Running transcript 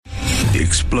The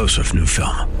explosive new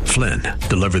film, Flynn,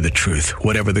 deliver the truth,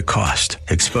 whatever the cost,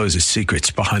 exposes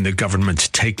secrets behind the government's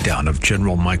takedown of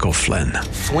General Michael Flynn.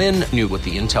 Flynn knew what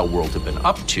the intel world had been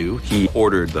up to. He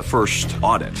ordered the first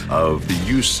audit of the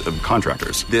use of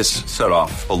contractors. This set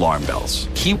off alarm bells.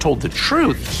 He told the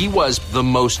truth. He was the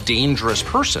most dangerous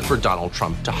person for Donald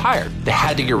Trump to hire. They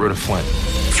had to get rid of Flynn.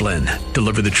 Flynn,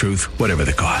 deliver the truth, whatever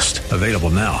the cost. Available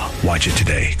now. Watch it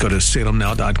today. Go to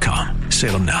salemnow.com.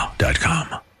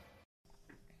 salemnow.com.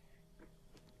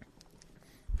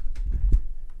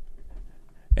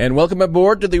 And welcome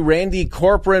aboard to the Randy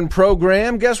Corporon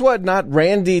program. Guess what? Not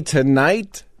Randy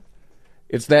tonight.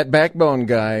 It's that backbone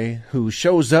guy who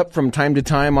shows up from time to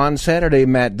time on Saturday,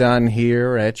 Matt Dunn,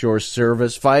 here at your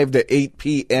service, 5 to 8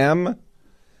 p.m.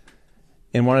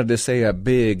 And wanted to say a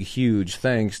big, huge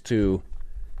thanks to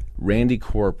Randy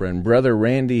Corporon, Brother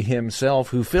Randy himself,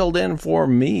 who filled in for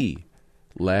me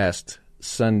last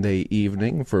Sunday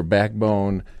evening for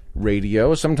Backbone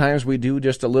Radio. Sometimes we do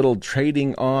just a little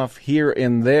trading off here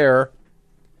and there.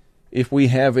 If we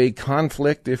have a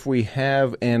conflict, if we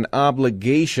have an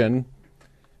obligation,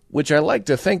 which I like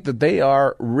to think that they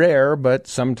are rare, but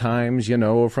sometimes,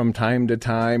 from time to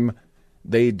time,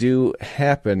 they do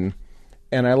happen.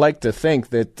 And I like to think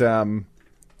that,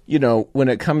 when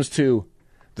it comes to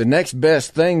the next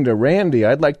best thing to Randy,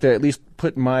 I'd like to at least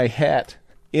put my hat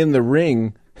in the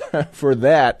ring for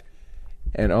that.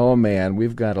 And, oh, man,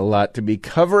 we've got a lot to be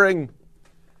covering.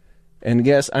 And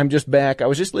yes, I'm just back. I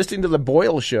was just listening to the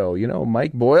Boyle show,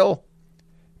 Mike Boyle,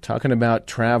 talking about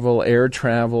travel, air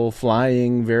travel,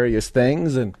 flying, various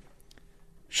things. And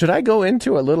should I go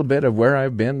into a little bit of where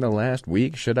I've been the last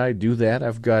week? Should I do that?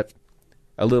 I've got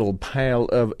a little pile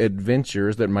of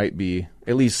adventures that might be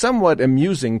at least somewhat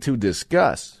amusing to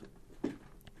discuss.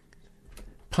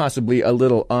 Possibly a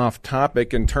little off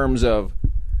topic in terms of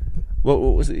what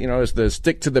was it, it's the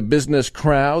stick to the business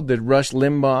crowd that Rush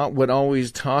Limbaugh would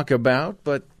always talk about.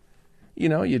 But,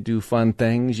 you do fun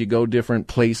things, you go different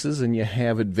places, and you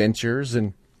have adventures.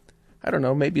 And, I don't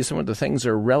know, maybe some of the things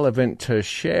are relevant to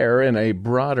share in a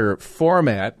broader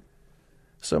format.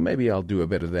 So maybe I'll do a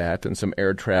bit of that and some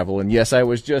air travel. And, yes, I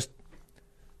was just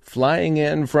flying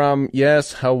in from,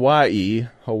 Hawaii.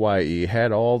 Hawaii.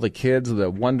 Had all the kids, the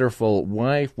wonderful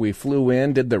wife. We flew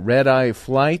in, did the red-eye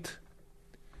flight,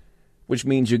 which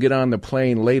means you get on the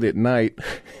plane late at night,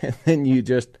 and then you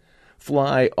just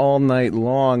fly all night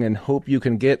long and hope you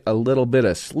can get a little bit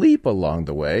of sleep along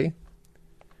the way.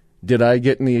 Did I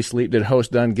get any sleep? Did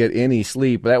Host Dunn get any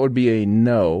sleep? That would be a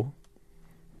no.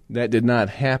 That did not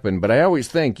happen. But I always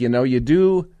think, you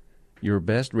do your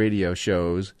best radio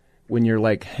shows when you're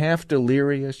like half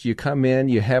delirious. You come in,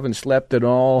 you haven't slept at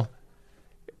all,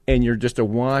 and you're just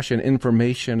awash in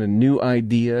information and new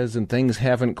ideas, and things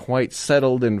haven't quite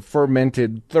settled and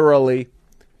fermented thoroughly,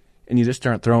 and you just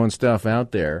start throwing stuff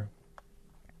out there.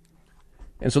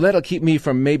 And so that'll keep me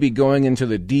from maybe going into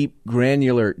the deep,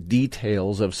 granular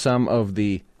details of some of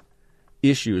the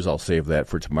issues. I'll save that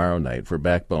for tomorrow night for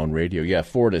Backbone Radio.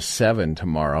 4 to 7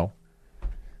 tomorrow.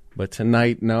 But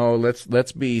tonight, no,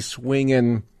 let's be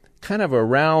swinging kind of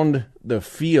around the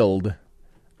field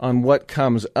on what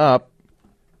comes up.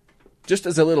 Just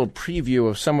as a little preview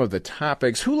of some of the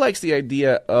topics, who likes the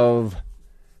idea of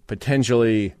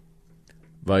potentially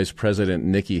Vice President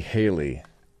Nikki Haley?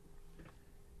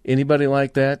 Anybody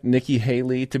like that? Nikki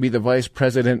Haley to be the vice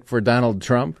president for Donald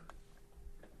Trump?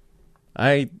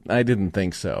 I didn't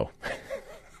think so.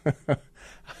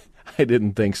 I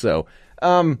didn't think so.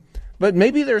 But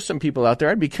maybe there's some people out there.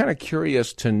 I'd be kind of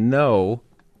curious to know.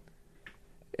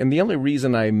 And the only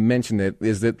reason I mention it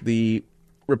is that the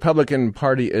Republican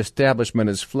Party establishment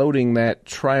is floating that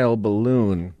trial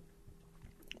balloon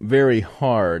very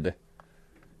hard.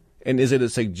 And is it a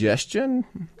suggestion?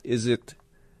 Is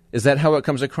that how it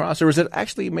comes across? Or is it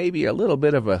actually maybe a little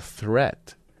bit of a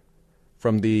threat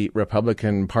from the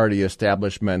Republican Party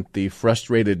establishment, the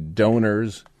frustrated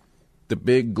donors, the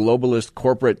big globalist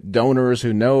corporate donors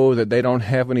who know that they don't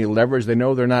have any leverage, they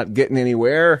know they're not getting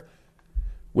anywhere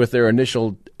with their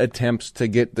initial attempts to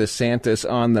get DeSantis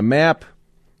on the map?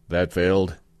 That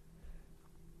failed.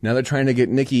 Now they're trying to get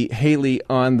Nikki Haley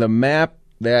on the map.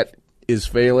 That is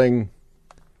failing.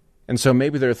 And so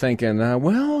maybe they're thinking,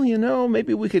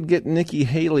 maybe we could get Nikki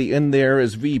Haley in there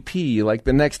as VP, like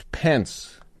the next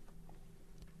Pence.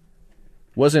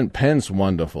 Wasn't Pence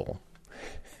wonderful?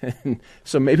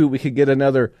 So maybe we could get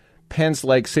another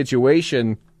Pence-like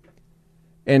situation.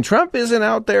 And Trump isn't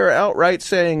out there outright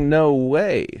saying no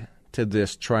way to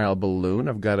this trial balloon.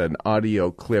 I've got an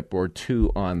audio clip or two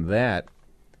on that.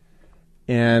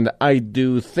 And I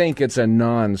do think it's a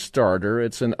non-starter.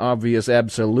 It's an obvious,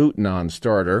 absolute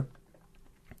non-starter.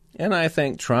 And I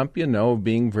think Trump,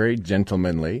 being very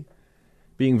gentlemanly,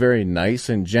 being very nice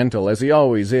and gentle, as he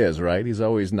always is, right? He's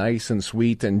always nice and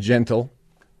sweet and gentle.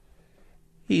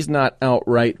 He's not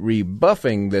outright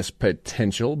rebuffing this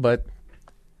potential, but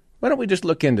why don't we just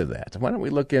look into that? Why don't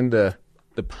we look into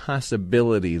the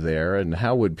possibility there, and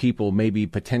how would people maybe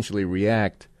potentially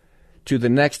react to the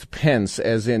next Pence,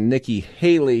 as in Nikki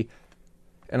Haley?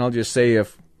 And I'll just say,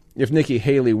 if Nikki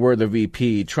Haley were the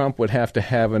VP, Trump would have to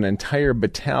have an entire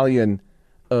battalion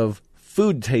of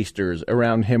food tasters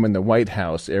around him in the White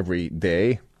House every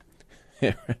day.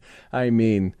 I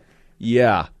mean,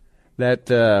 yeah,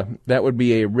 that would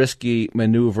be a risky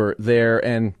maneuver there.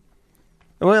 And,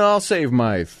 well, I'll save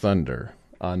my thunder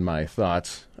on my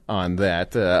thoughts on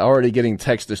that. Already getting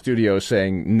text to studio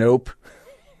saying, nope,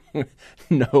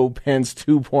 no Pence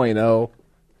 2.0.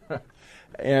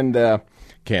 And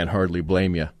can't hardly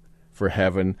blame you for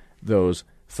having those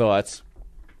thoughts.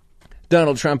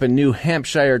 Donald Trump in New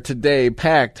Hampshire today,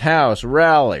 packed house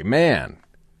rally. Man,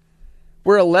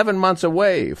 we're 11 months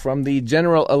away from the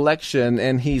general election,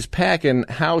 and he's packing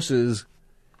houses.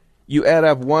 You add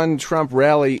up one Trump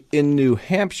rally in New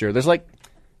Hampshire, there's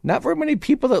not very many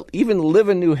people that even live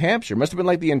in New Hampshire. Must have been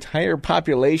like the entire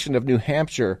population of New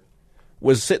Hampshire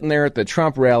was sitting there at the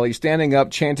Trump rally, standing up,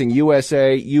 chanting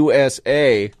USA,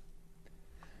 USA.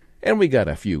 And we got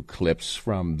a few clips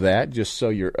from that, just so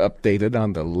you're updated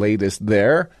on the latest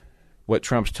there, what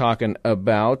Trump's talking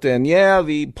about. And yeah,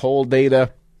 the poll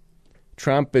data,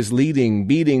 Trump is beating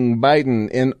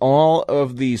Biden in all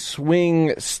of the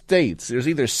swing states. There's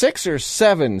either 6 or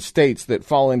 7 states that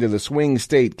fall into the swing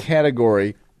state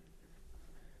category.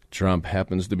 Trump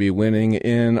happens to be winning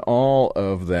in all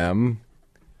of them.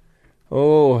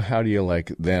 Oh, how do you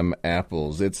like them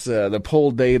apples? It's the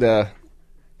poll data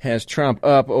has Trump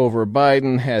up over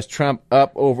Biden, has Trump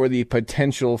up over the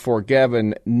potential for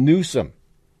Gavin Newsom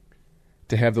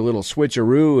to have the little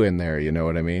switcheroo in there, you know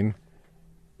what I mean?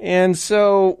 And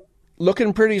so,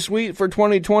 looking pretty sweet for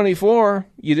 2024.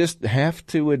 You just have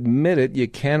to admit it. You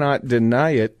cannot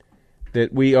deny it,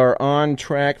 that we are on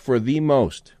track for the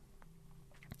most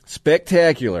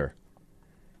spectacular,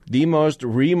 the most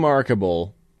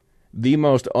remarkable, the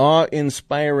most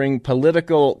awe-inspiring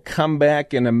political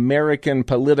comeback in American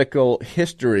political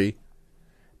history,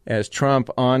 as Trump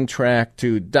on track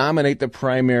to dominate the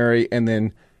primary and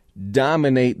then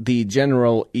dominate the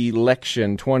general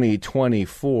election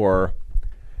 2024.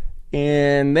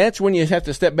 And that's when you have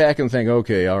to step back and think,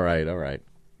 okay, all right.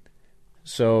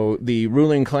 So the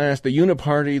ruling class, the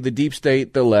uniparty, the deep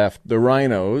state, the left, the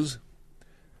rhinos,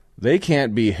 they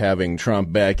can't be having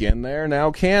Trump back in there now,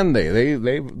 can they?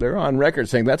 They're on record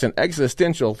saying that's an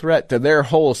existential threat to their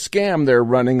whole scam they're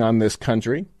running on this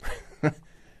country.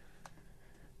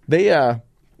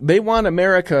 They want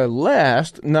America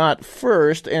last, not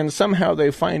first, and somehow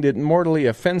they find it mortally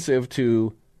offensive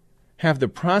to have the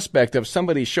prospect of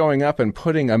somebody showing up and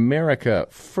putting America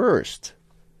first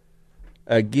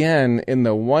again in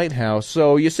the White House.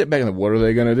 So you sit back and think, what are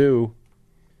they going to do?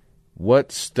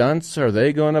 What stunts are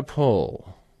they going to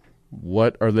pull?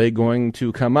 What are they going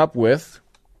to come up with?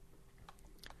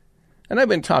 And I've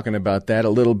been talking about that a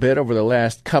little bit over the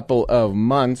last couple of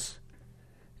months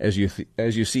as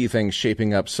you see things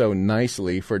shaping up so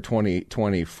nicely for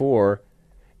 2024.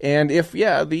 And if,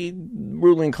 the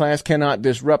ruling class cannot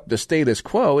disrupt the status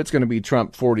quo, it's going to be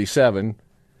Trump 47.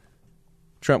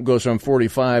 Trump goes from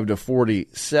 45 to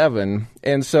 47.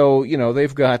 And so,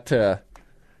 they've got to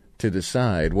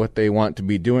decide what they want to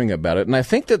be doing about it. And I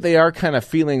think that they are kind of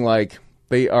feeling like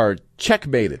they are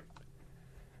checkmated.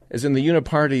 As in, the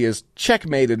uniparty is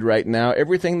checkmated right now.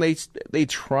 Everything they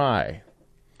try,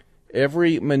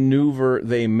 every maneuver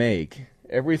they make,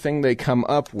 everything they come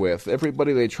up with,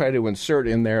 everybody they try to insert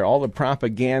in there, all the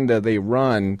propaganda they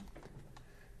run,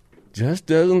 just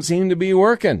doesn't seem to be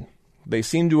working. They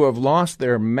seem to have lost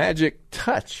their magic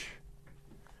touch.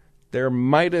 Their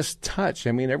Midas touch.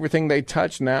 I mean, everything they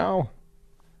touch now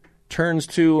turns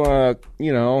to,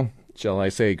 shall I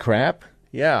say crap?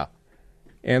 Yeah.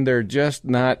 And they're just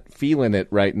not feeling it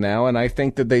right now. And I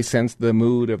think that they sense the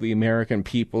mood of the American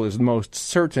people is most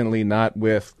certainly not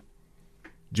with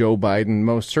Joe Biden,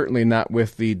 most certainly not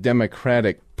with the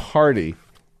Democratic Party,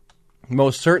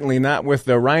 most certainly not with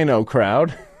the rhino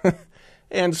crowd.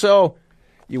 And so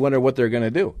you wonder what they're going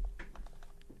to do.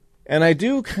 And I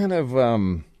do kind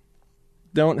of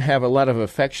don't have a lot of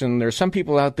affection. There's some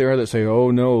people out there that say,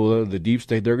 "Oh no, the deep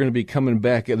state, they're going to be coming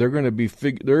back. They're going to be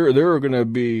they're going to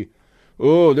be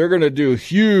they're going to do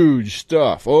huge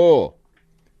stuff. Oh,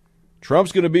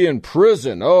 Trump's going to be in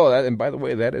prison. Oh, and by the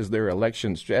way, that is their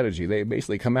election strategy. They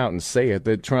basically come out and say it,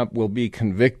 that Trump will be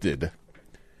convicted.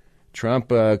 Trump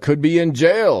could be in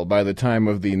jail by the time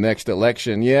of the next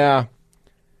election. Yeah.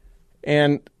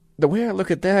 And the way I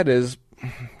look at that is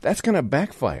that's going to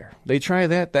backfire. They try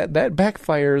that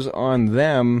backfires on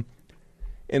them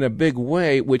in a big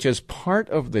way, which is part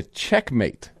of the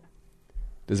checkmate.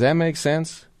 Does that make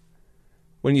sense?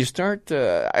 When you start,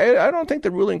 I don't think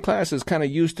the ruling class is kind of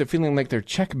used to feeling like they're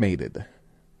checkmated.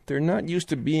 They're not used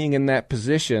to being in that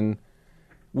position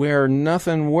where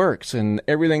nothing works and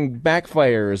everything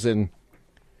backfires and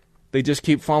they just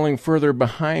keep falling further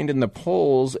behind in the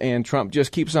polls and Trump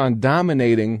just keeps on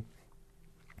dominating.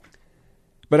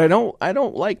 But I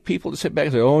don't like people to sit back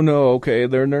and say, oh no, okay,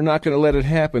 they're not going to let it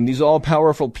happen. These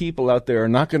all-powerful people out there are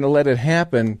not going to let it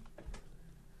happen.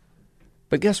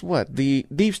 But guess what? The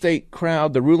deep state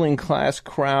crowd, the ruling class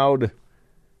crowd,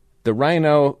 the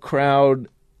rhino crowd,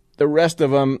 the rest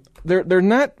of them, they're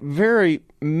not very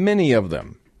many of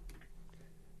them.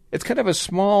 It's kind of a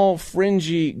small,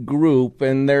 fringy group,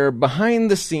 and they're behind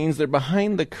the scenes, they're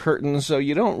behind the curtain, so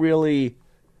you don't really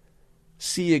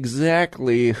see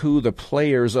exactly who the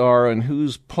players are and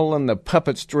who's pulling the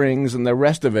puppet strings and the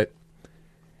rest of it.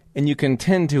 And you can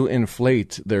tend to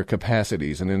inflate their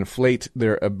capacities and inflate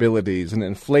their abilities and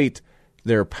inflate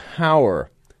their power,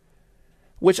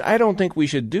 which I don't think we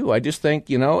should do. I just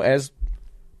think, as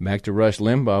back to Rush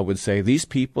Limbaugh would say, these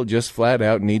people just flat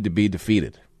out need to be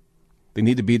defeated. They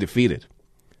need to be defeated.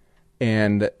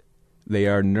 And they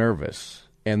are nervous.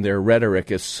 And their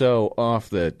rhetoric is so off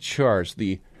the charts.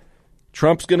 The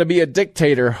Trump's going to be a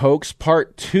dictator hoax,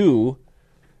 part 2.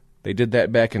 They did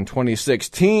that back in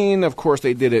 2016. Of course,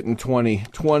 they did it in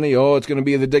 2020. Oh, it's going to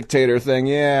be the dictator thing.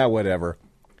 Yeah, whatever.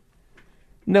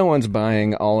 No one's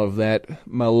buying all of that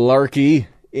malarkey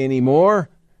anymore.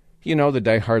 The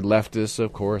diehard leftists,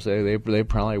 of course, they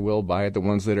probably will buy it. The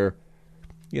ones that are,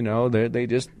 they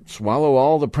just swallow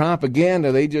all the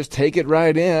propaganda. They just take it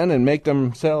right in and make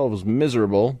themselves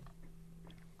miserable.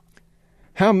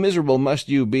 How miserable must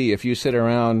you be if you sit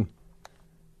around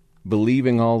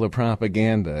believing all the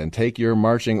propaganda and take your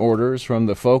marching orders from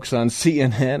the folks on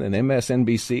CNN and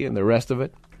MSNBC and the rest of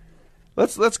it?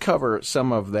 Let's cover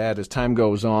some of that as time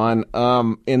goes on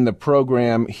in the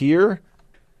program here.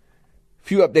 A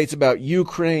few updates about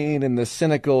Ukraine and the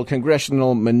cynical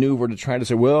congressional maneuver to try to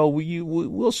say, well,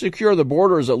 we'll secure the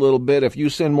borders a little bit if you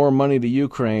send more money to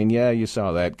Ukraine. Yeah, you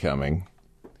saw that coming.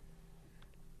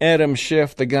 Adam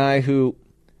Schiff, the guy who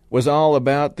was all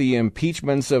about the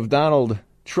impeachments of Donald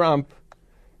Trump,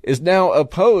 is now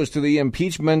opposed to the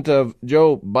impeachment of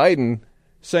Joe Biden,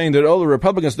 saying that, the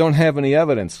Republicans don't have any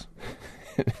evidence.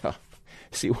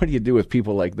 See, what do you do with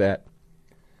people like that?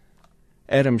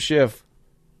 Adam Schiff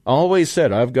always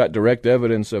said, I've got direct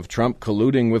evidence of Trump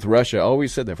colluding with Russia.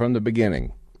 Always said that from the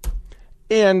beginning.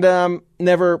 And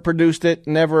never produced it,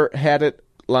 never had it,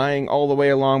 lying all the way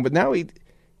along. But now now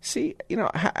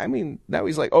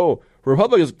he's like,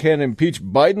 Republicans can't impeach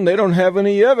Biden. They don't have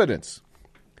any evidence.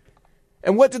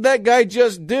 And what did that guy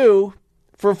just do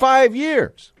for 5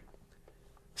 years?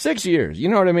 6 years, you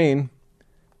know what I mean?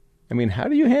 How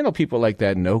do you handle people like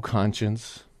that? No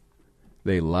conscience.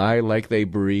 They lie like they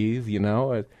breathe,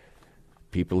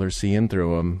 People are seeing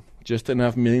through them. Just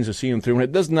enough millions are seeing through them.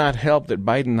 It does not help that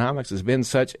Bidenomics has been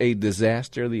such a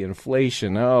disaster. The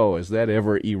inflation, is that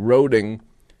ever eroding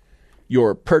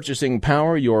your purchasing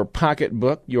power, your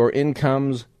pocketbook, your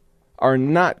incomes are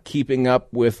not keeping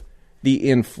up with the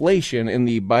inflation in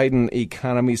the Biden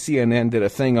economy. CNN did a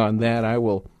thing on that. I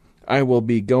will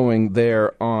be going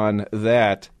there on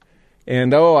that.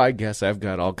 And, I guess I've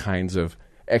got all kinds of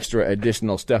extra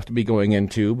additional stuff to be going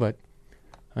into, but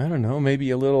I don't know,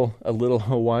 maybe a little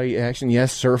Hawaii action.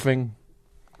 Yes, surfing,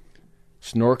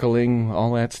 snorkeling,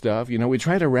 all that stuff. We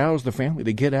try to rouse the family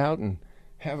to get out and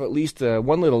have at least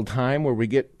one little time where we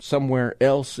get somewhere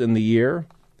else in the year.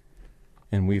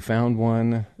 And we found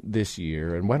one this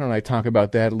year. And why don't I talk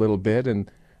about that a little bit?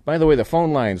 And by the way, the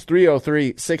phone line's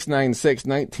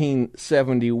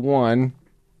 303-696-1971.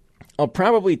 I'll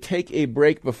probably take a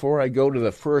break before I go to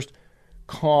the first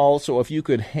call. So if you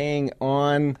could hang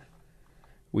on,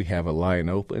 we have a line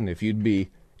open. If you'd be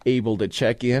able to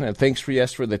check in. And thanks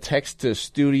for the text to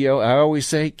studio. I always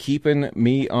say keeping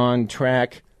me on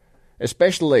track,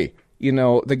 especially,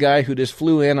 the guy who just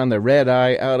flew in on the red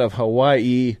eye out of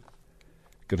Hawaii.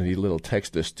 Going to need a little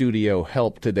text to studio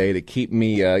help today to keep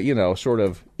me, sort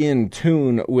of in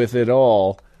tune with it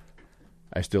all.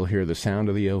 I still hear the sound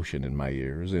of the ocean in my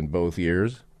ears, in both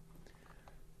ears.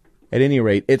 At any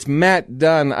rate, it's Matt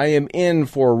Dunn. I am in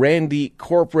for Randy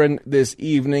Corporon this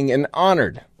evening and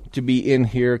honored to be in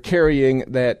here carrying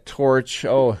that torch.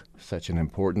 Oh, such an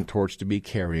important torch to be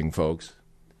carrying, folks.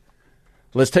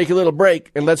 Let's take a little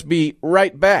break and let's be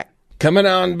right back Coming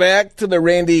on back to the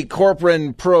Randy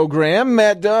Corporon program.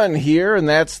 Matt Dunn here, and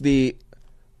that's the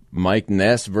Mike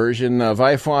Ness version of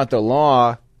I Fought the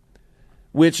Law,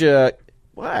 which, I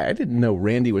didn't know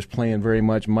Randy was playing very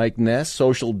much Mike Ness,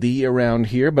 Social D around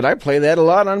here, but I play that a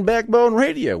lot on Backbone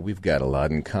Radio. We've got a lot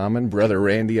in common, Brother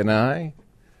Randy and I.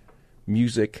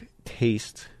 Music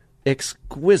taste,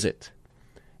 exquisite,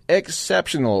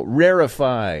 exceptional,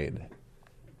 rarefied.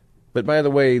 But by the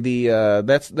way,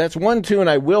 that's one tune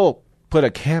I will put a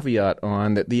caveat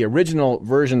on, that the original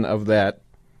version of that.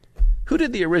 Who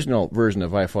did the original version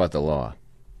of I Fought the Law?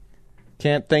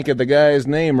 Can't think of the guy's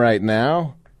name right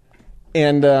now.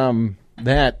 And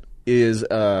that is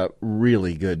a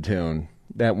really good tune.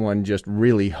 That one just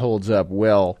really holds up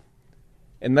well.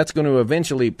 And that's going to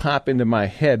eventually pop into my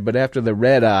head. But after the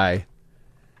Red Eye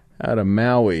out of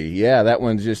Maui, yeah, that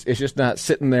one's it's just not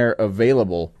sitting there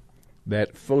available.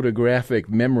 That photographic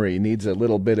memory needs a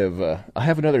little bit of... I'll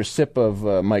have another sip of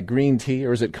my green tea,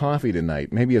 or is it coffee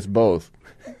tonight? Maybe it's both.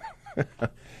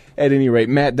 At any rate,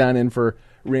 Matt Dunn in for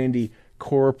Randy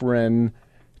Corporon.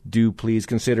 Do please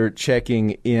consider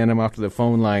checking in. I'm off to the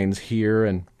phone lines here.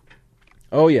 And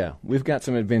oh, yeah, we've got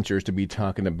some adventures to be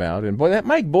talking about. And boy, that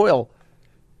Mike Boyle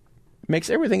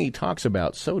makes everything he talks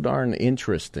about so darn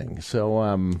interesting.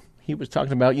 So he was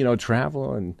talking about,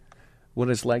 travel and what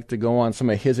it's like to go on some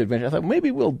of his adventures. I thought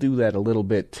maybe we'll do that a little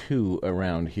bit, too,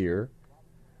 around here.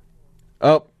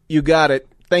 Oh, you got it.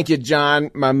 Thank you, John.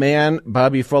 My man,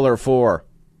 Bobby Fuller 4.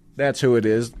 That's who it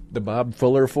is, the Bob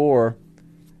Fuller 4.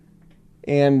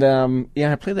 And,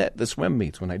 I play that at the swim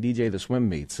meets, when I DJ the swim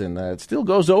meets, and it still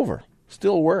goes over.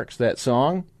 Still works, that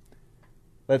song.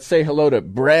 Let's say hello to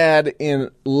Brad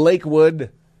in Lakewood.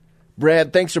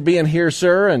 Brad, thanks for being here,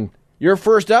 sir, and you're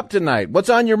first up tonight. What's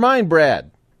on your mind,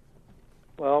 Brad?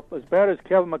 Well, as bad as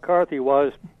Kevin McCarthy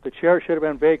was, the chair should have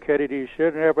been vacated. He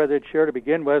shouldn't have had that chair to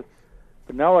begin with.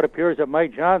 But now it appears that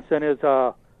Mike Johnson is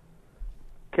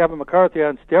Kevin McCarthy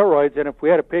on steroids, and if we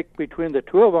had to pick between the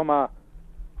two of them, I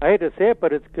hate to say it,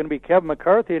 but it's going to be Kevin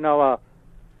McCarthy. Now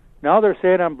they're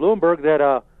saying on Bloomberg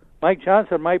that Mike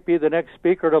Johnson might be the next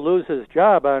speaker to lose his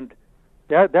job, and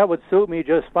that would suit me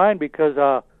just fine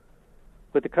because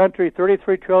with the country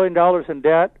 $33 trillion in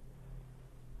debt,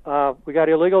 we got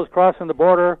illegals crossing the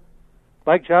border.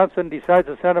 Mike Johnson decides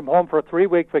to send them home for a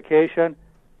 3-week vacation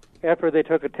after they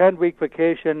took a 10-week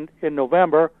vacation in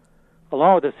November,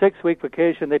 along with a 6-week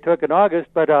vacation they took in August.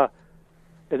 But and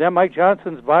then Mike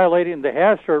Johnson's violating the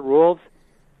Hastert rules.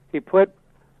 He put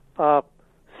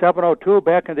 702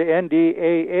 back into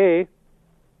NDAA.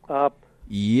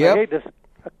 Yep.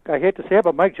 I hate to say it,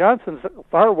 but Mike Johnson's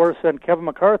far worse than Kevin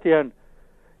McCarthy, and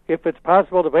if it's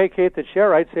possible to vacate the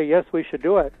chair, I'd say yes, we should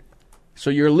do it. So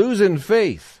you're losing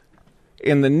faith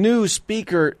in the new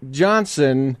Speaker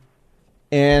Johnson,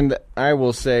 and I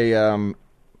will say,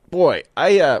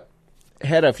 I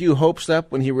had a few hopes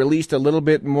up when he released a little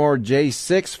bit more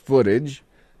J6 footage.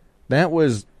 That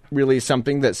was really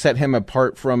something that set him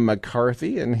apart from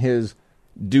McCarthy and his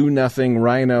do-nothing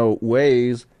rhino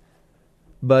ways.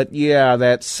 But, yeah,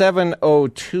 that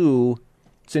 702...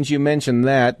 Since you mentioned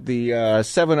that, the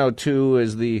 702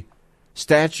 is the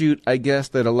statute, I guess,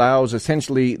 that allows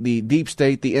essentially the deep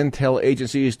state, the intel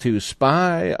agencies, to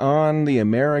spy on the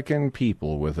American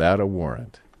people without a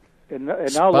warrant. And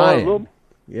now Laura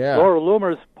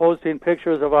Loomer's posting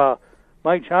pictures of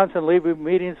Mike Johnson leaving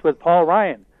meetings with Paul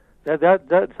Ryan.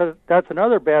 That's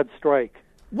another bad strike.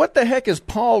 What the heck is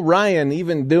Paul Ryan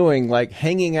even doing, like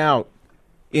hanging out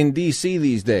in D.C.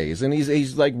 these days? And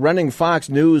he's like running Fox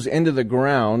News into the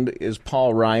ground, is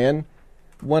Paul Ryan,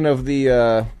 one of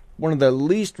the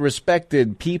least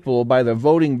respected people by the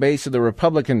voting base of the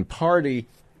Republican Party,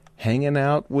 hanging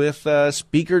out with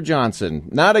Speaker Johnson.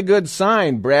 Not a good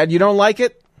sign, Brad. You don't like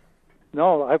it?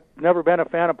 No, I've never been a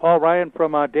fan of Paul Ryan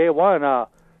from day one.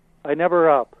 I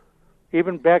never,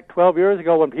 even back 12 years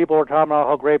ago when people were talking about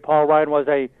how great Paul Ryan was,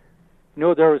 I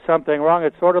knew there was something wrong.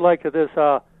 It's sort of like this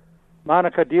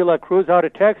Monica de la Cruz out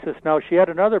of Texas. Now, she had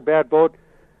another bad vote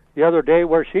the other day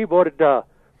where she voted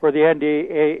for the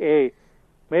NDAA.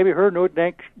 Maybe her new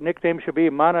nickname should be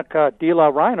Monica de la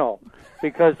Rhino,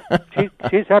 because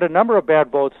she's had a number of bad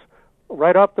votes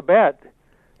right off the bat.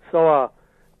 So,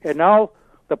 and now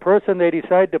the person they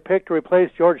decide to pick to replace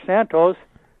George Santos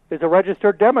is a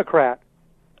registered Democrat.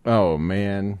 Oh,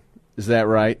 man. Is that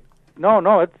right?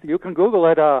 No, you can Google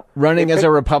it. Running as a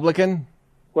Republican?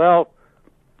 Well,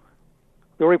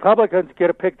 the Republicans get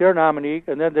to pick their nominee,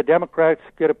 and then the Democrats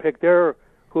get to pick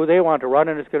who they want to run,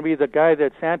 and it's going to be the guy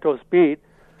that Santos beat.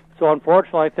 So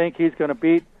unfortunately, I think he's going to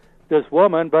beat this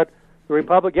woman. But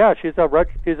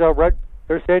the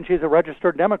they're saying she's a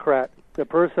registered Democrat. the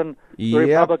person the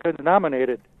Republicans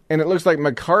nominated. And it looks like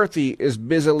McCarthy is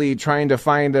busily trying to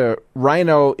find a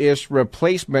rhino-ish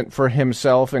replacement for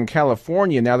himself in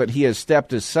California now that he has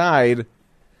stepped aside,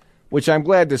 which I'm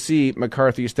glad to see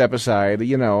McCarthy step aside.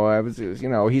 He's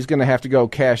going to have to go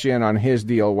cash in on his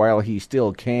deal while he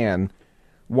still can.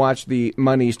 Watch the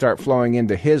money start flowing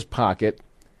into his pocket.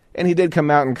 And he did come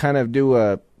out and kind of do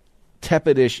a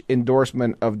tepid-ish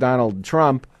endorsement of Donald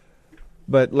Trump.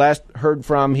 But last heard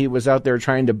from, he was out there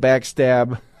trying to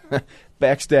backstab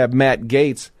Matt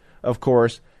Gaetz, of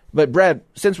course. But Brad,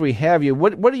 since we have you,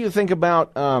 what do you think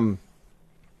about that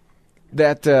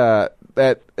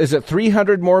is it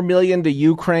 $300 more million to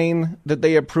Ukraine that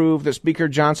they approved, that Speaker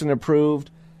Johnson approved,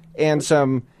 and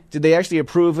did they actually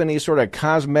approve any sort of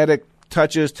cosmetic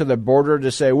touches to the border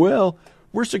to say, well,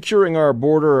 we're securing our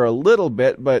border a little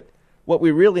bit, but what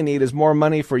we really need is more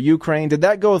money for Ukraine? Did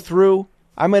that go through?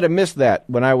 I might have missed that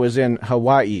when I was in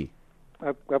Hawaii.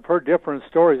 I've heard different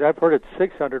stories. I've heard it's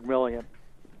 $600 million.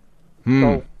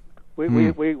 So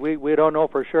we don't know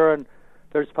for sure, and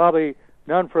there's probably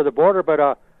none for the border.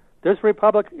 But this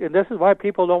is why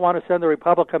people don't want to send the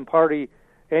Republican Party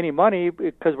any money,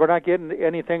 because we're not getting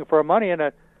anything for our money. And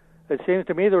it seems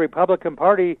to me the Republican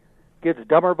Party gets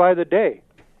dumber by the day.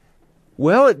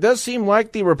 Well, it does seem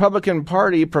like the Republican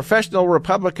Party, professional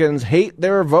Republicans, hate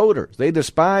their voters. They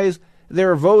despise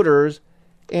their voters.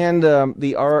 And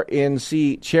the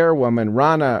RNC chairwoman,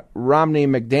 Ronna Romney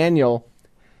McDaniel,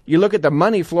 you look at the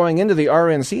money flowing into the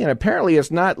RNC, and apparently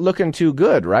it's not looking too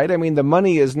good, right? I mean, the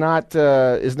money is not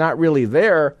really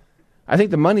there. I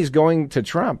think the money's going to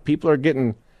Trump. People are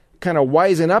getting kind of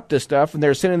wising up to stuff, and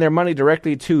they're sending their money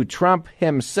directly to Trump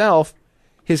himself,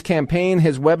 his campaign,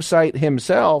 his website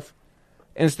himself,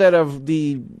 instead of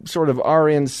the sort of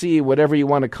RNC, whatever you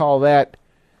want to call that,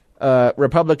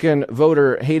 Republican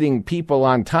voter-hating people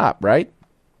on top, right?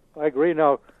 I agree.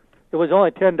 Now, it was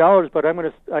only $10, but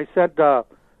I sent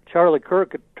Charlie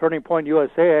Kirk at Turning Point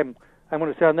USA. I'm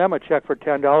going to send them a check for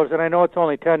 $10, and I know it's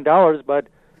only $10, but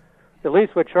at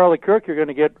least with Charlie Kirk, you're going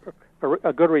to get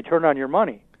a good return on your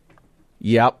money.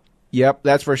 Yep,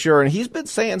 that's for sure. And he's been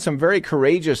saying some very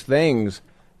courageous things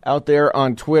out there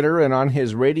on Twitter and on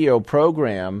his radio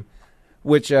program,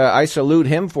 which I salute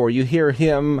him for. You hear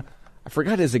him. I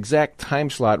forgot his exact time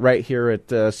slot right here at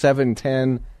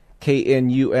 710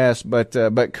 KNUS,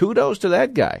 but kudos to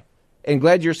that guy. And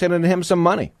glad you're sending him some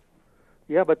money.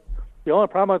 Yeah, but the only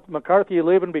problem with McCarthy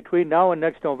leaving between now and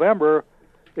next November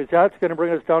is that's going to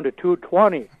bring us down to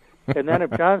 220. And then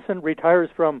if Johnson retires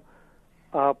from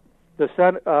the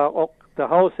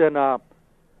House in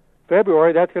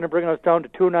February, that's going to bring us down to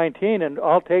 219. And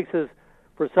all it takes is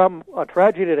for a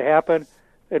tragedy to happen,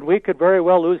 and we could very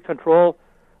well lose control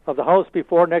of the House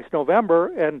before next November,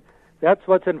 and that's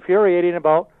what's infuriating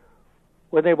about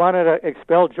when they wanted to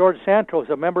expel George Santos,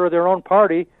 a member of their own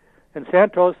party, and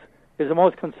Santos is the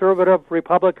most conservative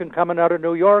Republican coming out of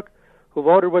New York who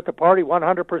voted with the party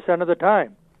 100% of the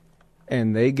time.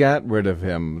 And they got rid of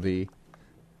him.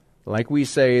 Like we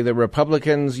say, the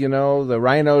Republicans, the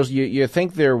rhinos, you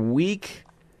think they're weak,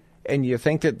 and you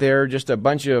think that they're just a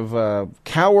bunch of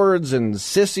cowards and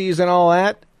sissies and all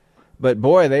that. But,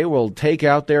 boy, they will take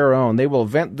out their own. They will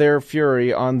vent their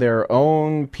fury on their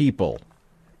own people,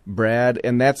 Brad.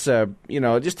 And that's,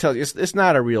 just tell you, it's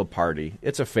not a real party.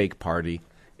 It's a fake party.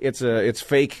 It's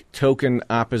fake token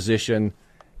opposition.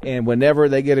 And whenever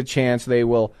they get a chance, they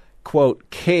will,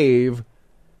 quote, cave.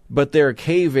 But their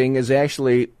caving is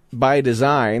actually by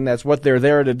design. That's what they're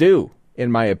there to do,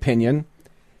 in my opinion.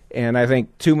 And I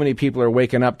think too many people are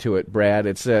waking up to it, Brad.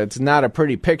 It's not a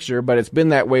pretty picture, but it's been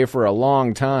that way for a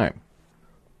long time.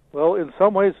 Well, in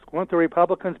some ways, won't the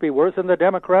Republicans be worse than the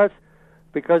Democrats?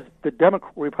 Because the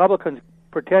Republicans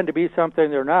pretend to be something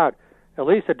they're not. At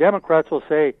least the Democrats will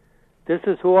say, this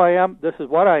is who I am, this is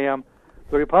what I am.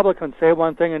 The Republicans say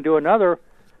one thing and do another.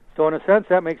 So in a sense,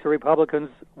 that makes the Republicans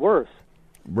worse.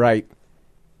 Right.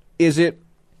 Is it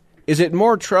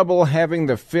more trouble having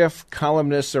the fifth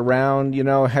columnists around,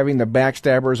 having the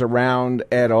backstabbers around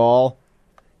at all?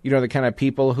 The kind of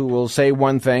people who will say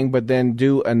one thing but then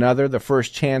do another the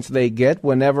first chance they get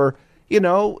whenever,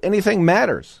 anything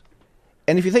matters.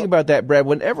 And if you think about that, Brad,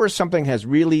 whenever something has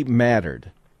really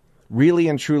mattered, really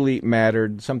and truly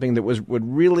mattered, something that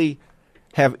would really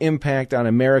have impact on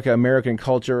America, American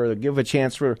culture, or give a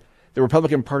chance for the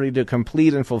Republican Party to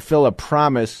complete and fulfill a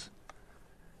promise,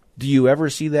 do you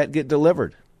ever see that get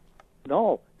delivered?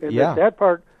 No. And the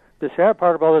sad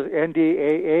part about this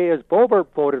NDAA is Boebert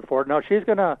voted for it. Now,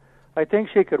 I think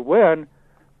she could win,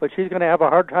 but she's going to have a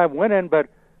hard time winning. But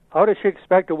how does she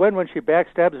expect to win when she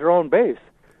backstabs her own base?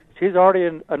 She's already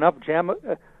in enough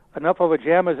enough of a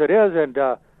jam as it is, and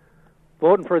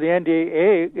voting for the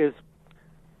NDA is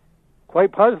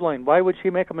quite puzzling. Why would she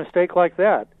make a mistake like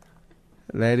that?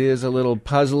 That is a little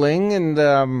puzzling,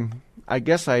 and I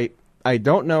guess I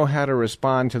don't know how to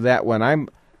respond to that one.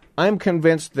 I'm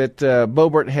convinced that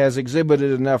Boebert has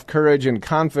exhibited enough courage and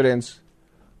confidence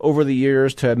over the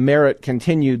years to merit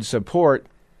continued support,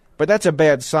 but that's a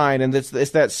bad sign, and it's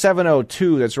that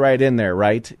 702 that's right in there,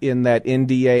 right, in that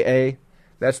NDAA.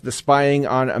 That's the spying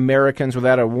on Americans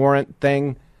without a warrant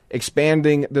thing,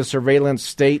 expanding the surveillance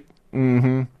state.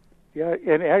 Mm-hmm. Yeah,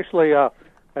 and actually, I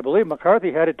believe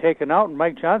McCarthy had it taken out, and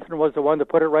Mike Johnson was the one that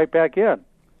put it right back in.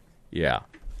 Yeah.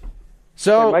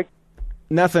 So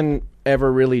nothing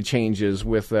ever really changes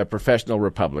with professional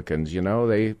Republicans. You know,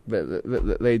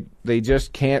 they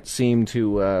just can't seem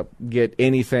to get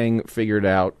anything figured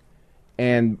out,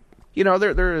 and you know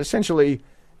they're essentially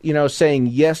saying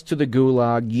yes to the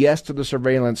gulag, yes to the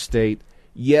surveillance state,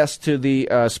 yes to the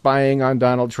spying on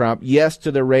Donald Trump, yes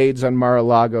to the raids on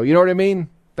Mar-a-Lago. You know what I mean?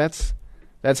 That's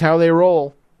how they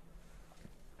roll.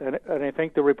 And I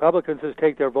think the Republicans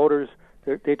take their voters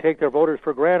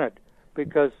for granted,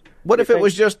 because what if it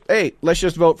was just, hey, let's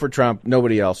just vote for Trump,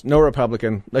 nobody else, no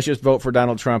Republican, let's just vote for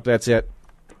Donald Trump, that's it.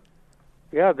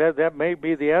 Yeah, that may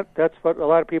be that's what a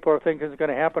lot of people are thinking is going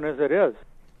to happen as it is.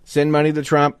 Send money to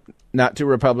Trump, not to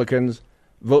Republicans.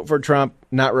 Vote for Trump,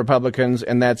 not Republicans,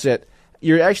 and that's it.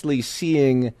 You're actually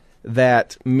seeing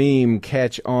that meme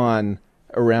catch on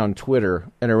around Twitter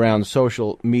and around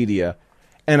social media,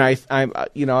 and I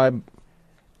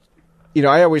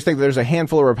always think there's a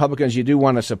handful of Republicans you do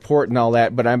want to support and all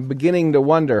that, but I'm beginning to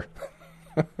wonder.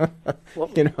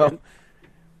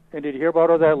 And did you hear about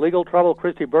all that legal trouble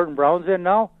Christy Burton Brown's in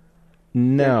now?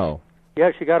 No.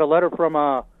 Yeah, she got a letter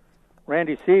from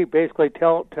Randy C. basically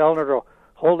telling her to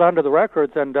hold on to the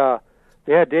records, and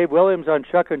they had Dave Williams on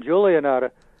Chuck and Julie, and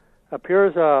it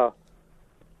appears that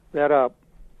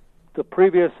the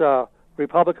previous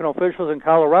Republican officials in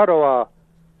Colorado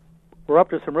were up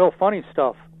to some real funny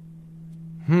stuff.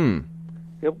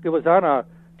 It was on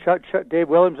Dave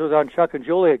Williams was on Chuck and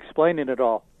Julie explaining it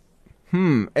all.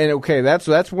 And okay,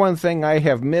 that's one thing I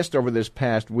have missed over this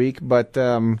past week, but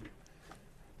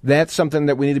that's something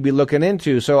that we need to be looking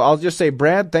into. So I'll just say,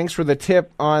 Brad, thanks for the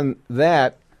tip on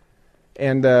that.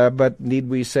 And but need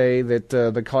we say that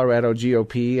the Colorado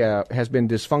GOP has been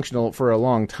dysfunctional for a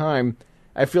long time?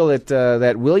 I feel that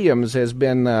that Williams has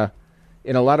been,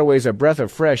 in a lot of ways, a breath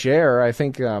of fresh air. I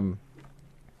think him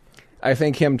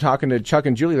talking to Chuck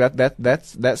and Julie,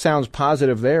 that sounds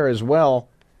positive there as well.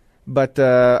 But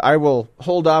I will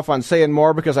hold off on saying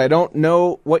more because I don't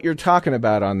know what you're talking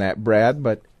about on that, Brad.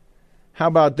 But how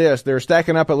about this? They're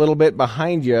stacking up a little bit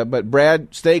behind you. But,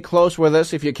 Brad, stay close with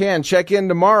us. If you can, check in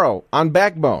tomorrow on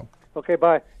Backbone. Okay,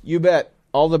 bye. You bet.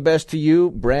 All the best to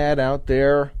you, Brad, out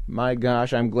there. My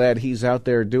gosh, I'm glad he's out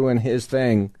there doing his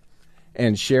thing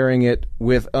and sharing it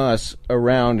with us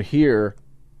around here.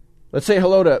 Let's say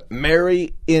hello to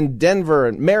Mary in Denver.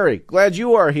 And Mary, glad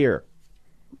you are here.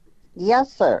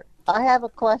 Yes, sir. I have a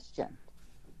question.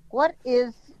 What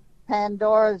is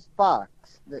Pandora's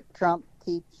box that Trump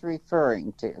keeps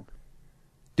referring to?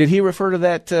 Did he refer to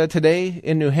that today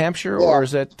in New Hampshire, yes. Or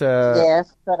is it?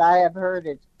 Yes, but I have heard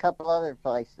it a couple other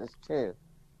places too.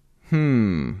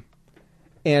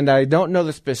 And I don't know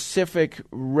the specific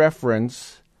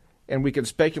reference, and we can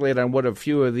speculate on what a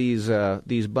few of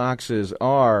these boxes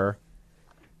are.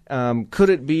 Could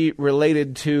it be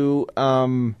related to?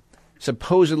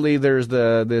 Supposedly, there's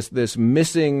this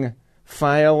missing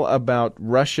file about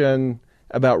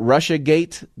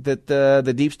Russiagate that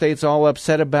the deep state's all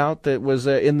upset about. That was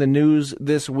in the news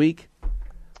this week.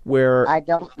 Where I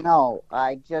don't know.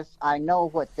 I know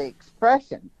what the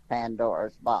expression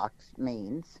Pandora's box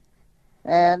means,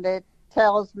 and it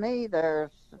tells me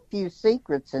there's a few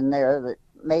secrets in there that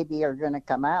maybe are going to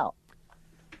come out.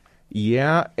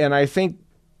 Yeah, and I think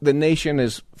the nation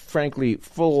is frankly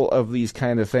full of these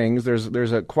kind of things.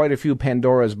 There's quite a few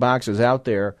Pandora's boxes out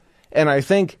there, and I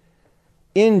think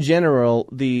in general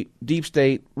the deep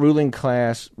state ruling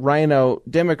class, Rhino,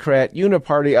 Democrat,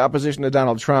 uniparty opposition to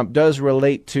Donald Trump does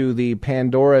relate to the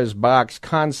Pandora's box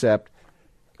concept,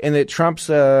 and that Trump's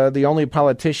the only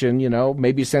politician,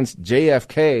 maybe since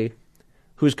JFK,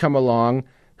 who's come along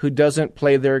who doesn't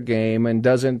play their game and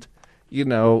doesn't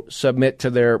submit to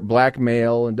their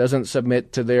blackmail and doesn't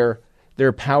submit to their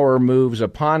power moves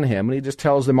upon him. And he just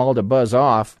tells them all to buzz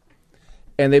off.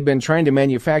 And they've been trying to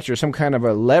manufacture some kind of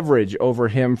a leverage over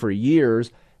him for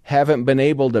years, haven't been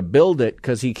able to build it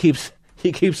because he keeps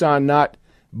on not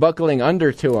buckling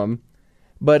under to him.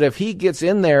 But if he gets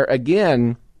in there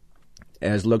again,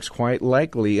 as looks quite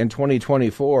likely in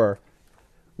 2024,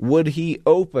 would he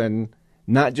open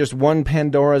not just one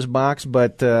Pandora's box,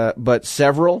 but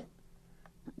several?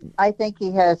 I think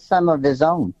he has some of his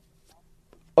own.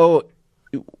 Oh,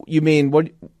 you mean what?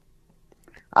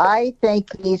 I think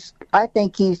he's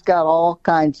got all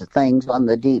kinds of things on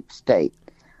the deep state,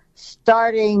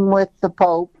 starting with the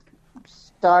Pope,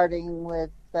 starting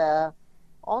with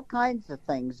all kinds of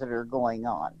things that are going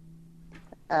on.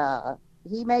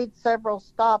 He made several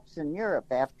stops in Europe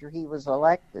after he was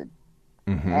elected,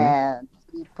 and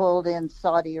he pulled in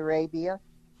Saudi Arabia,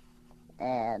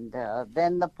 and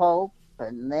then the Pope,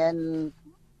 and then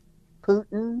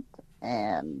Putin,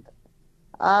 and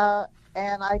I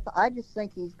just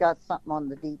think he's got something on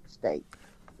the deep state.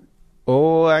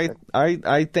 Oh, I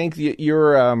think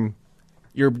you're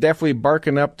definitely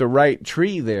barking up the right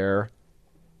tree there.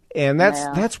 And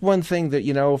that's one thing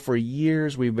that, for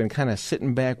years we've been kind of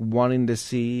sitting back wanting to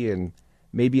see, and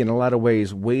maybe in a lot of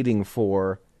ways waiting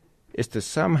for, is to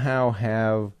somehow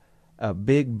have a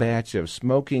big batch of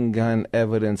smoking gun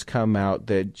evidence come out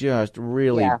that just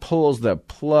really pulls the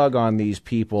plug on these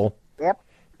people. Yep.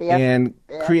 And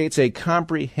creates a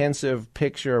comprehensive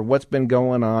picture of what's been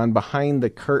going on behind the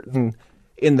curtain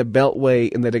in the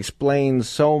Beltway, and that explains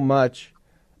so much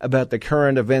about the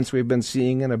current events we've been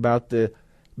seeing and about the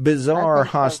bizarre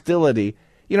hostility.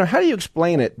 How do you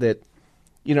explain it that,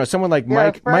 someone like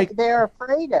Mike... They're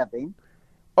afraid of him.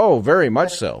 Oh, very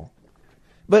much so.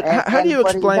 But how do you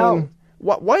explain...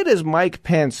 Why does Mike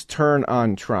Pence turn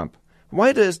on Trump?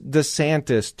 Why does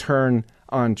DeSantis turn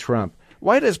on Trump?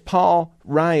 Why does Paul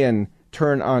Ryan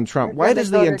turn on Trump? Why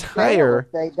does the entire...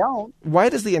 They don't. Why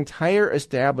does the entire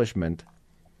establishment,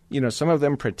 some of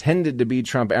them pretended to be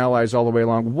Trump allies all the way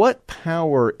along, what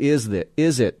power is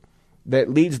it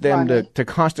that leads them to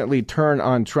constantly turn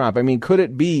on Trump? I mean, could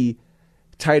it be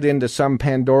tied into some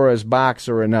Pandora's box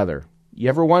or another? You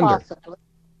ever wonder? Possibly.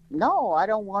 No, I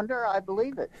don't wonder. I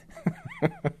believe it.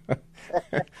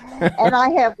 And I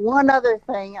have one other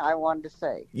thing I wanted to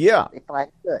say. Yeah. If I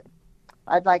could.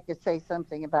 I'd like to say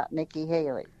something about Nikki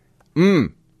Haley.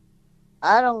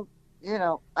 I don't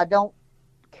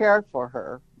care for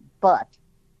her, but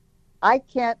I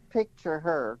can't picture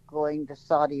her going to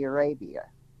Saudi Arabia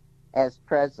as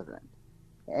president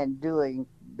and doing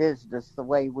business the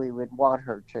way we would want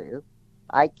her to.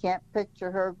 I can't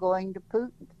picture her going to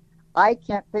Putin. I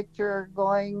can't picture her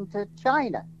going to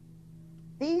China.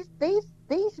 These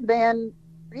men,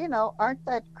 aren't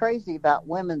that crazy about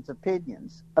women's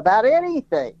opinions about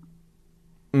anything.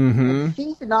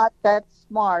 She's not that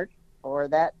smart or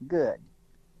that good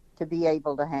to be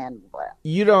able to handle that.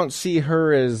 You don't see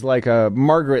her as like a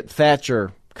Margaret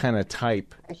Thatcher kind of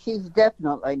type. She's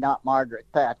definitely not Margaret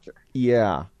Thatcher.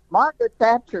 Yeah. Margaret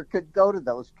Thatcher could go to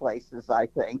those places, I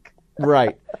think.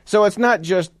 Right. So it's not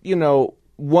just,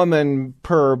 woman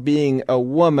per being a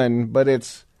woman, but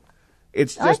it's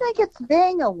just... I think it's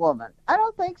being a woman. I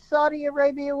don't think Saudi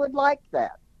Arabia would like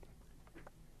that.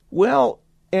 Well,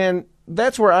 and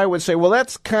that's where I would say, well,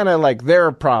 that's kind of like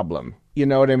their problem. You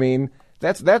know what I mean?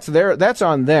 That's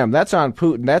on them. That's on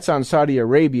Putin. That's on Saudi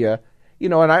Arabia.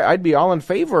 And I'd be all in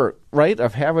favor, right,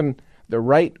 of having the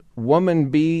right woman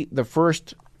be the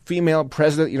first female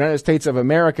president of the United States of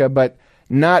America, but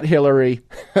not Hillary,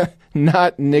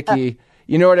 not Nikki.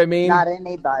 You know what I mean? Not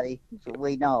anybody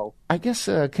we know. I guess.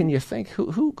 Can you think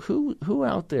who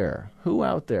out there? Who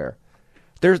out there?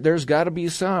 There's got to be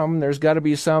some. There's got to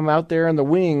be some out there in the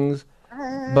wings.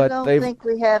 I don't think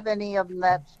we have any of them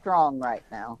that strong right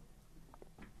now.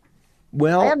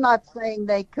 Well, I'm not saying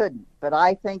they couldn't, but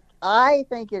I think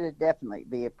it'd definitely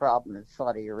be a problem in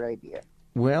Saudi Arabia.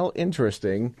 Well,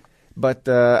 interesting. But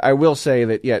I will say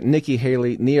that, Nikki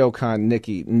Haley, neocon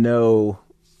Nikki, no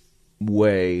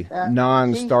way,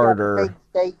 non-starter. She's got a big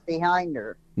state behind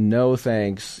her. No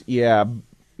thanks. Yeah,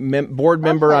 board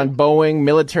member on Boeing,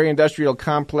 military-industrial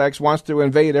complex, wants to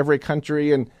invade every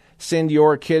country and send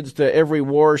your kids to every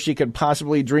war she could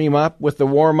possibly dream up with the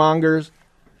warmongers.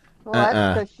 Well,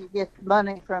 that's because she gets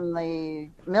money from the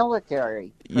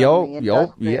military.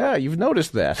 Yeah, you've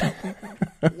noticed that.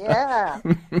 Yeah.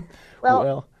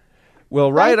 Well,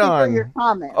 right on. Thank you for your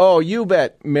comment. Oh, you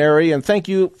bet, Mary, and thank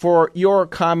you for your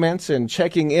comments and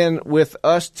checking in with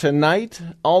us tonight.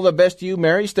 All the best to you,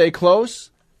 Mary. Stay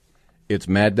close. It's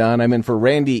Mad Don. I'm in for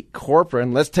Randy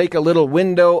Corporon. Let's take a little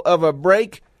window of a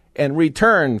break and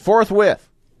return forthwith.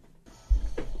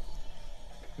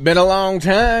 Been a long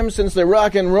time since the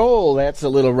rock and roll. That's a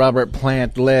little Robert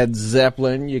Plant, Led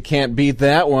Zeppelin. You can't beat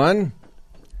that one.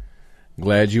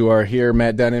 Glad you are here.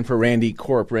 Matt Dunn in for Randy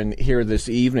Corporon here this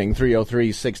evening.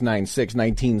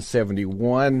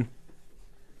 303-696-1971.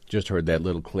 Just heard that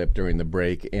little clip during the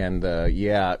break, and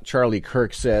Charlie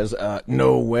Kirk says,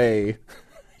 no way,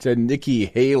 to Nikki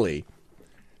Haley.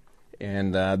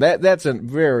 And that's a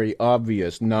very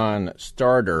obvious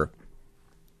non-starter.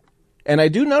 And I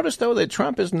do notice, though, that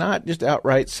Trump is not just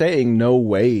outright saying no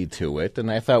way to it,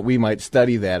 and I thought we might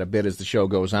study that a bit as the show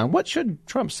goes on. What should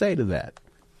Trump say to that?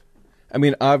 I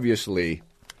mean, obviously,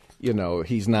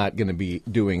 he's not going to be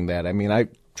doing that. I mean,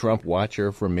 Trump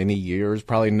watcher for many years,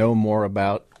 probably know more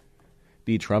about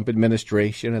the Trump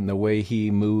administration and the way he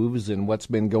moves and what's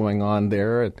been going on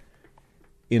there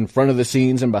in front of the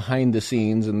scenes and behind the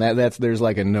scenes, and there's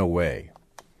like a no way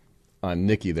on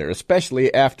Nikki there,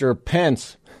 especially after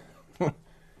Pence.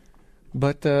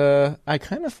 But I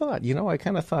kind of thought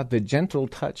the gentle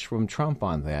touch from Trump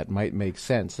on that might make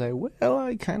sense. I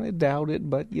kind of doubt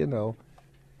it, but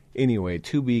Anyway,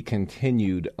 to be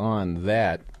continued on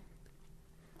that.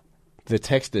 The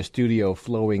text to studio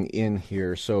flowing in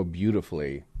here so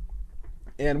beautifully.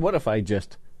 And what if I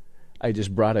just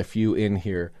brought a few in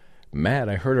here? Matt,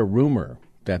 I heard a rumor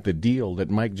that the deal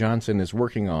that Mike Johnson is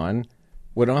working on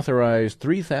would authorize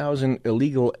 3,000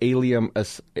 illegal alien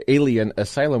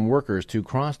asylum workers to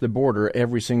cross the border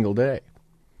every single day.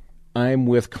 I'm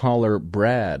with caller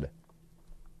Brad.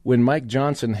 When Mike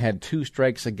Johnson had 2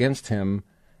 strikes against him,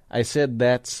 I said,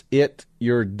 that's it,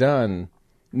 you're done.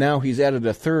 Now he's added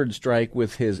a 3rd strike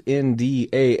with his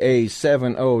NDAA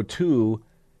 702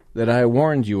 that I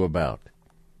warned you about.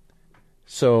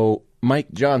 So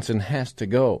Mike Johnson has to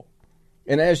go.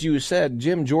 And as you said,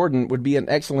 Jim Jordan would be an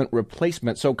excellent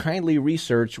replacement. So kindly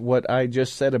research what I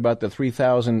just said about the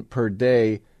 3,000 per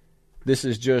day. This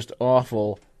is just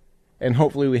awful. And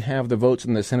hopefully we have the votes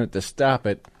in the Senate to stop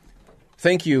it.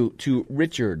 Thank you to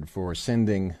Richard for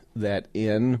sending that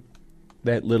in.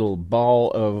 That little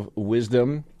ball of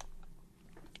wisdom,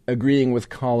 agreeing with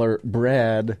caller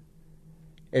Brad.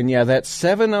 And that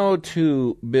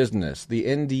 702 business, the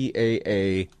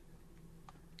NDAA,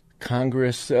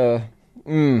 Congress,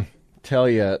 tell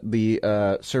you,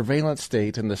 the surveillance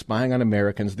state and the spying on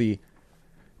Americans, the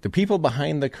people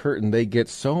behind the curtain, they get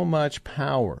so much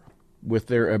power with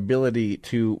their ability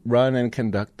to run and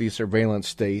conduct the surveillance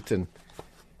state. And,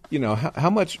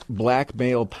 how much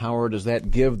blackmail power does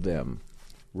that give them?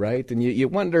 Right? And you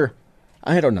wonder,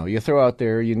 I don't know, you throw out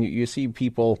there, you see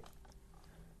people,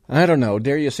 I don't know,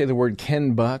 dare you say the word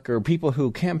Ken Buck, or people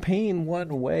who campaign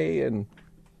one way and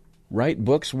write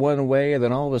books one way, and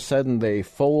then all of a sudden they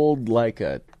fold like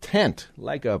a tent,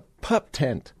 like a pup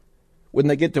tent, when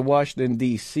they get to Washington,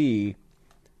 D.C.,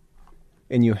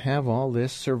 and you have all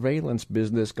this surveillance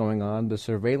business going on, the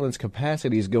surveillance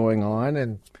capacities going on,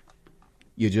 and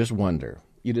you just wonder.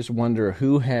 You just wonder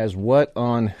who has what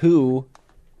on who.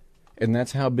 And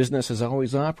that's how business has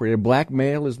always operated.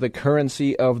 Blackmail is the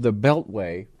currency of the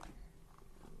Beltway.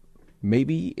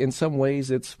 Maybe in some ways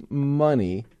it's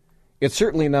money. It's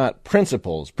certainly not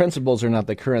principles. Principles are not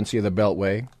the currency of the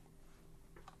Beltway.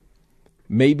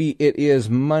 Maybe it is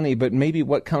money, but maybe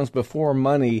what comes before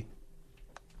money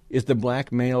is the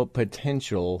blackmail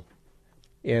potential.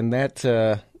 And that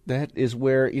is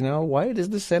where, why does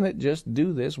the Senate just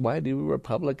do this? Why do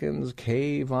Republicans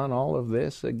cave on all of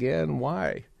this again?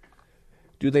 Why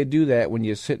do they do that when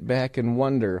you sit back and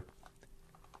wonder?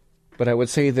 But I would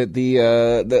say that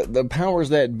the powers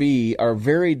that be are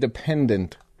very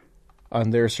dependent on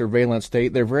their surveillance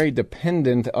state. They're very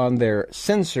dependent on their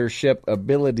censorship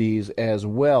abilities as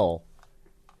well.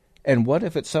 And what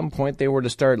if at some point they were to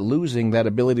start losing that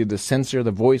ability to censor the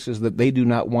voices that they do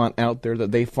not want out there,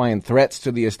 that they find threats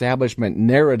to the establishment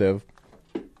narrative?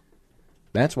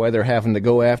 That's why they're having to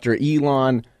go after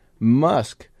Elon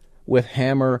Musk with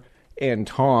hammer and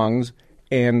tongs,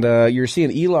 and you're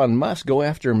seeing Elon Musk go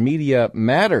after Media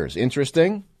Matters.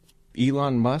 Interesting.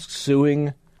 Elon Musk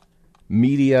suing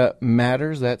Media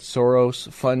Matters, that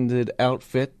Soros-funded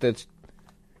outfit that's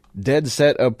dead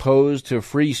set opposed to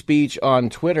free speech on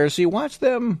Twitter. See, watch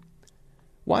them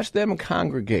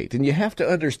congregate, and you have to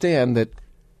understand that.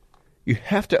 You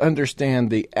have to understand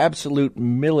the absolute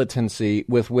militancy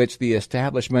with which the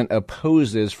establishment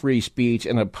opposes free speech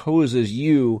and opposes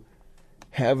you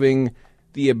having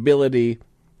the ability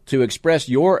to express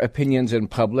your opinions in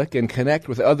public and connect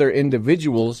with other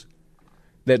individuals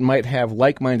that might have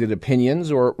like-minded opinions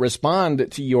or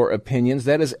respond to your opinions.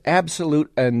 That is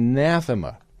absolute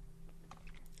anathema.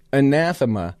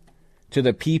 Anathema to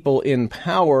the people in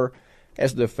power,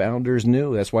 as the founders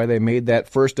knew. That's why they made that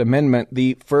First Amendment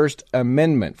the First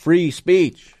Amendment, free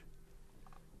speech.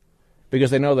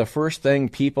 Because they know the first thing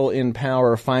people in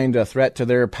power find a threat to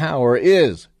their power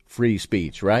is free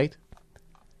speech, right?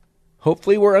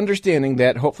 Hopefully we're understanding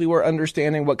that. Hopefully we're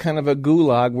understanding what kind of a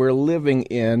gulag we're living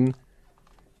in.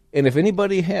 And if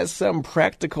anybody has some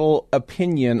practical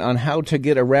opinion on how to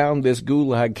get around this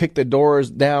gulag, kick the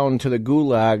doors down to the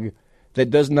gulag that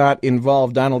does not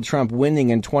involve Donald Trump winning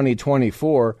in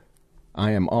 2024,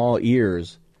 I am all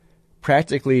ears.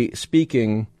 Practically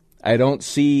speaking, I don't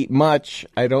see much.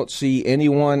 I don't see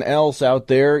anyone else out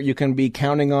there you can be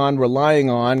counting on, relying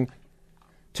on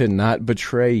to not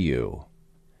betray you,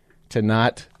 to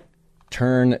not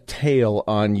turn tail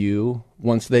on you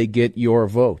once they get your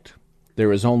vote.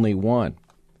 There is only one.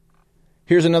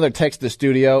 Here's another text to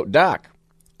studio. Doc,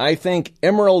 I think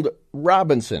Emerald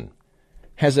Robinson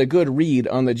has a good read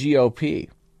on the GOP.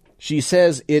 She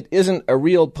says it isn't a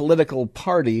real political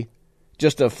party,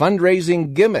 just a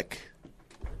fundraising gimmick.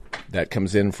 That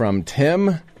comes in from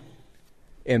Tim.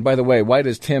 And by the way, why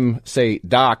does Tim say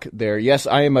doc there? Yes,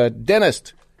 I am a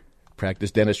dentist.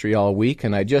 Practiced dentistry all week,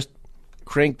 and I just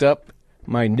cranked up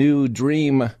my new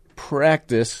dream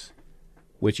practice,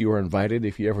 which you are invited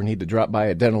if you ever need to drop by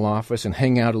a dental office and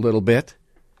hang out a little bit.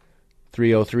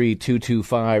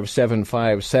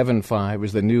 303-225-7575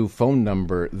 is the new phone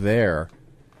number there.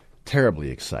 Terribly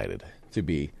excited to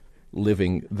be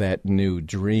living that new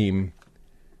dream.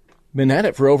 Been at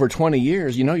it for over 20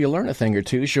 years. You know, you learn a thing or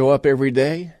two. Show up every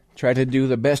day. Try to do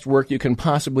the best work you can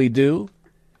possibly do.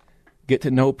 Get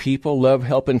to know people. Love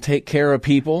helping take care of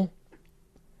people.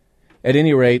 At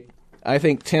any rate, I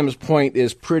think Tim's point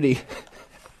is pretty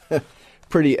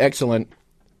excellent.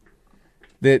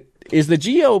 That is the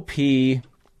GOP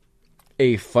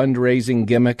a fundraising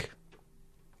gimmick,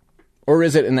 or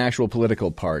is it an actual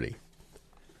political party?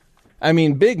 I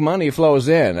mean, big money flows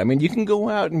in. I mean, you can go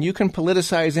out and you can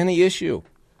politicize any issue.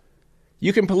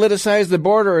 You can politicize the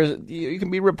border. You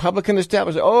can be Republican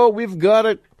established. Oh, we've got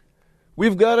to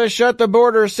shut the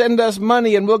border. Send us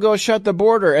money and we'll go shut the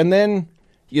border. And then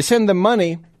you send them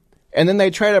money, and then they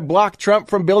try to block Trump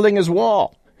from building his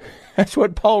wall. That's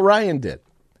what Paul Ryan did.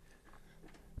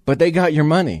 But they got your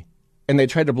money, and they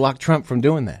tried to block Trump from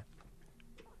doing that.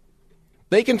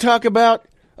 They can talk about,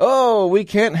 oh, we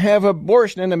can't have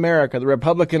abortion in America, the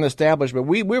Republican establishment.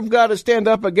 We've got to stand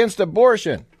up against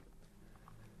abortion.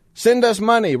 Send us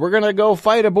money. We're going to go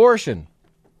fight abortion.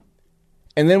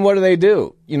 And then what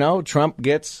do? You know, Trump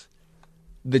gets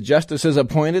the justices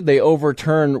appointed. They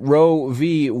overturn Roe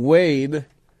v. Wade,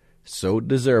 so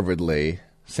deservedly,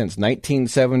 since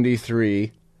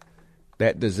 1973.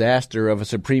 That disaster of a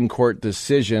Supreme Court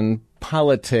decision,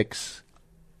 politics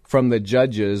from the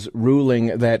judges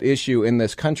ruling that issue in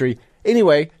this country.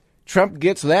 Anyway, Trump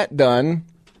gets that done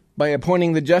by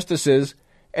appointing the justices,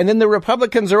 and then the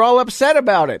Republicans are all upset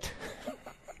about it.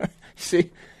 See,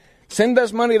 send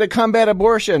us money to combat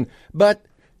abortion. But,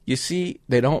 you see,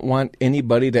 they don't want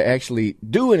anybody to actually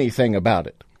do anything about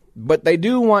it. But they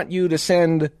do want you to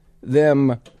send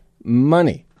them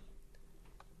money.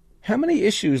 How many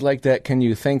issues like that can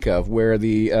you think of where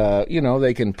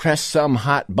they can press some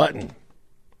hot button?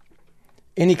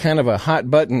 Any kind of a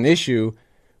hot button issue.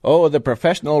 Oh, the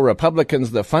professional Republicans,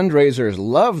 the fundraisers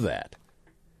love that.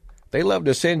 They love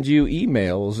to send you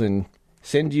emails and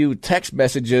send you text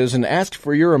messages and ask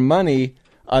for your money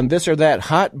on this or that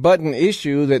hot button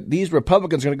issue that these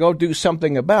Republicans are going to go do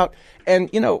something about.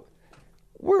 And,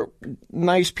 we're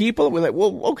nice people. We're like,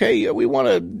 well, okay, we want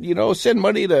to, send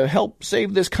money to help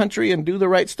save this country and do the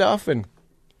right stuff. And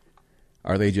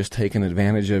are they just taking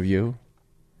advantage of you?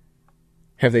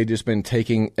 Have they just been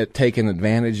taking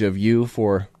advantage of you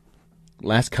for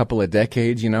last couple of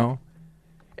decades, And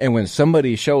when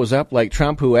somebody shows up like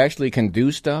Trump who actually can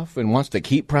do stuff and wants to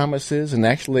keep promises and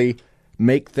actually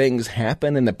make things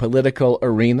happen in the political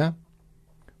arena,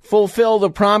 fulfill the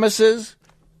promises,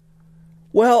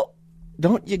 well,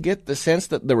 don't you get the sense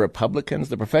that the Republicans,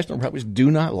 the professional Republicans,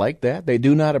 do not like that? They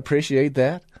do not appreciate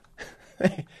that?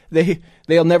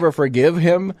 They'll never forgive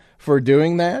him for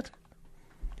doing that?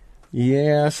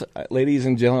 Yes, ladies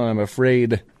and gentlemen, I'm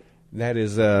afraid that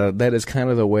is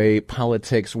kind of the way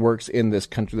politics works in this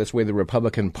country. That's the way the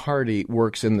Republican Party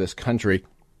works in this country.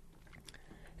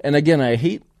 And again, I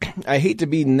hate to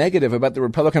be negative about the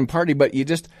Republican Party, but you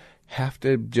just have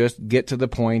to just get to the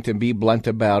point and be blunt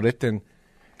about it. And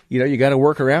you got to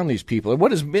work around these people. And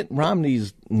what is Mitt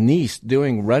Romney's niece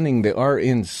doing running the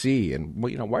RNC? And,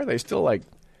 why are they still,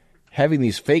 having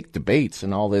these fake debates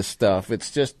and all this stuff?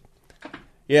 It's just,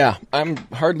 I'm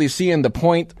hardly seeing the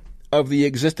point of the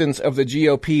existence of the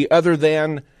GOP other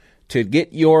than to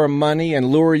get your money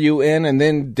and lure you in and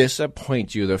then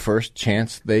disappoint you the first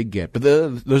chance they get. But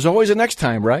there's always a next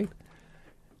time, right?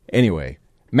 Anyway,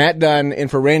 Matt Dunn in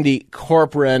for Randy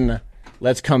Corporon.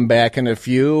 Let's come back in a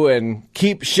few and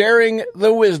keep sharing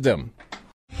the wisdom.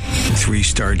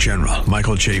 3-star General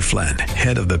Michael J. Flynn,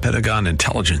 head of the Pentagon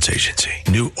Intelligence Agency,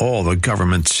 knew all the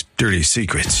government's dirty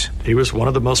secrets. He was one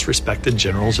of the most respected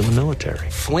generals in the military.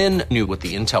 Flynn knew what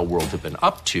the intel world had been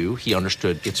up to. He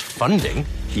understood its funding.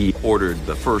 He ordered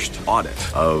the first audit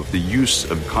of the use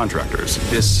of contractors.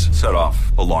 This set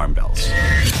off alarm bells.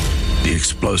 The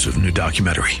explosive new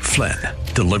documentary, Flynn,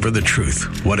 Deliver the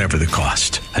Truth, Whatever the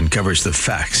Cost, uncovers the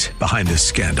facts behind this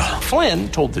scandal.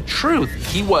 Flynn told the truth.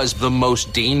 He was the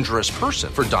most dangerous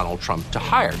person for Donald Trump to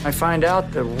hire. I find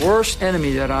out the worst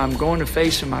enemy that I'm going to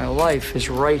face in my life is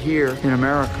right here in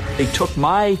America. They took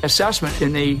my assessment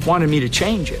and they wanted me to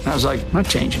change it. And I was like, I'm not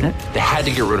changing it. They had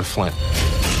to get rid of Flynn.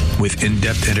 With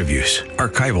in-depth interviews,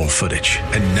 archival footage,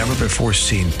 and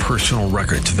never-before-seen personal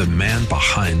records of the man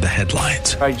behind the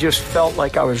headlines. I just felt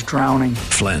like I was drowning.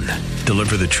 Flynn,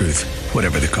 Deliver the Truth,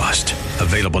 Whatever the Cost.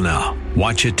 Available now.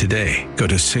 Watch it today. Go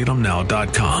to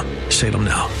salemnow.com.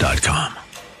 salemnow.com.